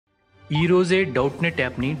ఈరోజే డౌట్నెట్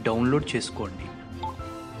యాప్ని డౌన్లోడ్ చేసుకోండి.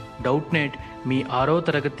 డౌట్నెట్ మీ 6వ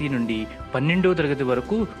తరగతి నుండి 12వ తరగతి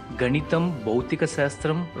వరకు గణితం, భౌతిక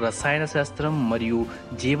శాస్త్రం, రసాయన శాస్త్రం మరియు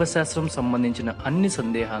జీవశాస్త్రం సంబంధించిన అన్ని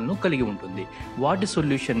సందేహాలను కలిగి ఉంటుంది. వాటి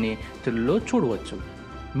సొల్యూషన్ని తెలుగులో చూడవచ్చు.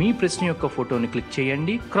 మీ ప్రశ్న యొక్క ఫోటోని క్లిక్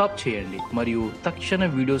చేయండి, క్రాప్ చేయండి మరియు తక్షణ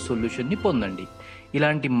వీడియో సొల్యూషన్ని పొందండి.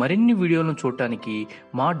 ఇలాంటి మరిన్ని వీడియోలను చూడటానికి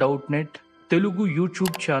మా Doubtnut Telugu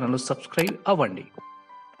YouTube channel subscribe అవ్వండి.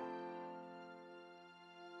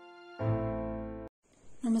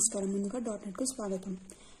 నమస్కారం. ముందుగా డాట్నెట్ కు స్వాగతం.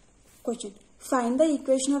 Question: find the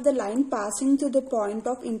equation of the line passing to the point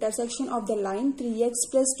of intersection of the line 3x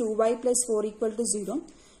 + 2y + 4 = 0,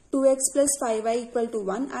 2x + 5y =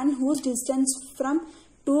 1 and whose distance from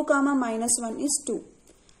 2, -1 is 2.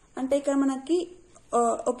 అంటే ఇక్కడ మనకి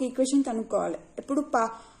ఒక ఈక్వేషన్ కనుక్కోవాలి. ఇప్పుడు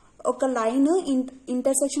ఒక line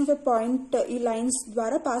intersection of a point ఈ lines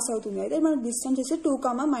ద్వారా pass అవుతుంది. అయితే మనకి డిస్టెన్స్ వచ్చి 2,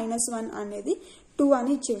 -1 అనేది 2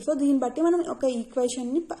 అని ఇచ్చారు. సో దీన్ని బట్టి మనం ఒక ఈక్వేషన్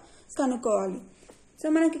ని కనుక్కోవాలి. సో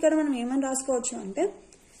మనకి ఇక్కడ మనం ఏమని రాసుకోవచ్చు అంటే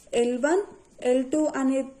L1, L2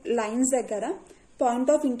 అనే లైన్స్ దగ్గర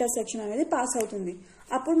పాయింట్ ఆఫ్ ఇంటర్సెక్షన్ అనేది పాస్ అవుతుంది.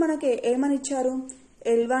 అప్పుడు మనకి ఏమని ఇచ్చారు?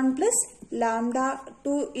 L1 +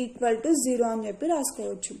 λ2 = 0 అని చెప్పి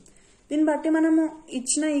రాసుకోవచ్చు. దీన్ని బట్టి మనము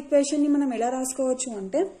ఇచ్చిన ఈక్వేషన్ ని మనం ఎలా రాసుకోవచ్చు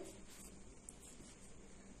అంటే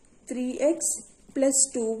 3x +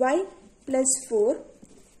 2y + 4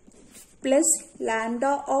 + λ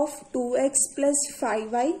of 2x +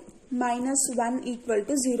 5y - 1 =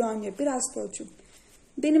 0 అని చెప్పి రాసుకోవచ్చు.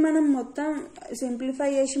 దీన్ని మనం మొత్తం సింప్లిఫై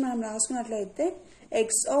చేసి మనం రాసుకున్నట్లయితే x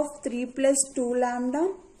of 3 + 2λ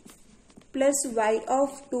 + y of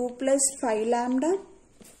 2 + 5λ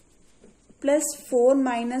 + 4 -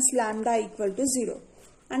 λ = 0.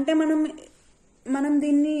 అంటే మనం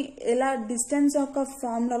దీన్ని ఎలా డిస్టెన్స్ యొక్క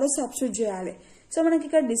ఫార్ములాలో సబ్స్టిట్యూట్ చేయాలి. సో మనకి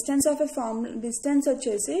ఇక్కడ డిస్టెన్స్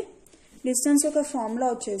యొక్క ఫార్ములా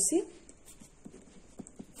వచ్చేసి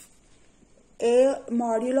a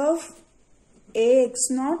mod of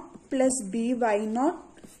ax0 + by0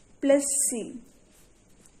 + c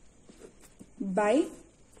by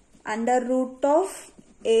 √a²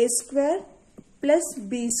 +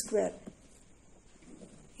 b².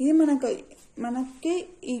 ఇది మనకి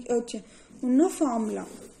ఉన్న ఫార్ములా.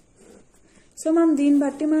 సో మనం దీన్ని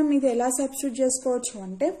బట్టి మనం ఇది ఎలా సబ్స్టిట్యూట్ చేసుకోవచ్చు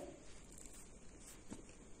అంటే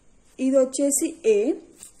ఇది వచ్చేసి a,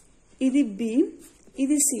 ఇది b,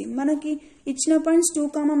 ఇది c. మనకి ఇచ్చిన పాయింట్స్ 2,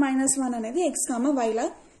 -1 అనేది x, y లా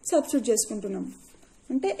సబ్స్టిట్యూట్ చేసుకుంటున్నాం.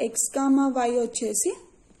 అంటే x, y వచ్చేసి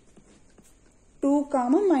 2,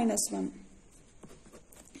 -1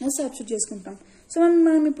 సబ్స్టిట్యూట్ చేసుకుంటాం. సో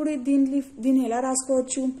మనం ఇప్పుడు దీన్ని ఎలా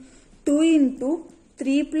రాసుకోవచ్చు? 2 ×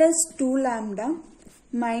 3 + 2λ -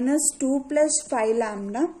 2 + 5λ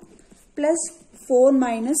 + 4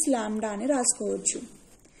 - λ అని రాసుకోవచ్చు.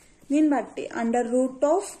 దీన్ని బట్టి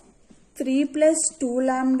 √3 +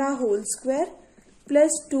 2λ²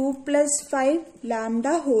 + 2 +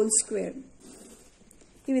 5λ²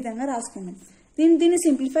 ఈ విధంగా రాసుకున్నాం. దీన్ని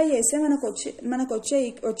సింప్లిఫై చేస్తే మనకు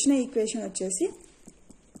వచ్చిన ఈక్వేషన్ వచ్చేసి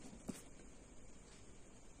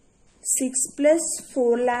 6 +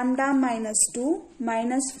 4λ - 2 -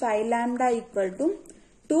 5λ =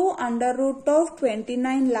 2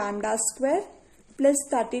 √29λ² +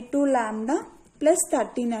 32λ +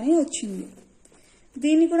 13 అని వచ్చింది.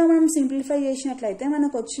 దీన్ని కూడా మనం సింప్లిఫై చేసినట్లయితే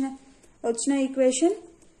మనకు వచ్చిన ఈక్వేషన్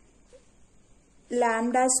λ²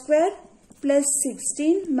 +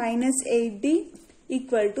 16 - 8d =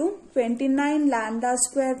 29λ² +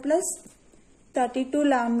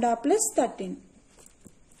 32λ + 13.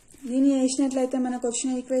 దీన్ని చేసినట్లయితే మనకు వచ్చిన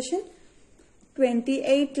ఈక్వేషన్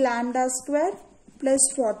 28λ² +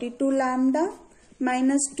 42λ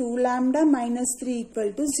 - 2λ - 3 =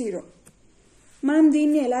 0. మనం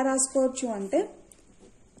దీన్ని ఎలా రాసుకోవచ్చు అంటే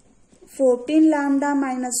 14λ -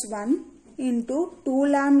 1 ×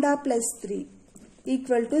 2λ + 3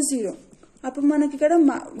 = 0. అప్పుడు మనకి ఇక్కడ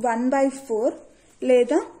 1/4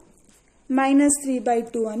 లేదా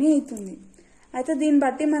 -3/2 అని అవుతుంది. అయితే దీన్ని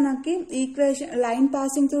బట్టి మనకి equation line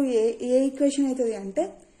passing through a equation అవుతుంది అంటే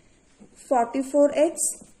 44x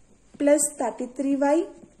 + 33y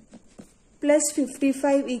 +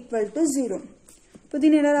 55 = 0. ఇప్పుడు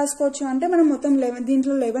దీన్ని ఎలా రాసుకోవచ్చు అంటే మనం మొత్తం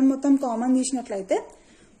దీంట్లో 11 మొత్తం కామన్ తీసినట్లయితే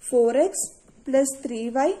 4x +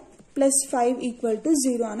 3y + 5 =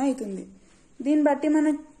 0 అని అవుతుంది. దీన్ని బట్టి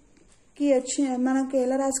మనకి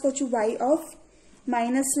ఎలా రాసుకోవచ్చు? y of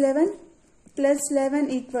 -11 + 11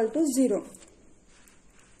 = 0.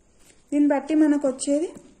 దీన్ని బట్టి మనకు వచ్చేది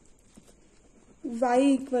y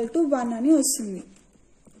 = 1 అని వస్తుంది.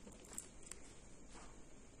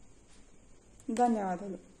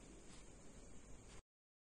 ధన్యవాదాలు.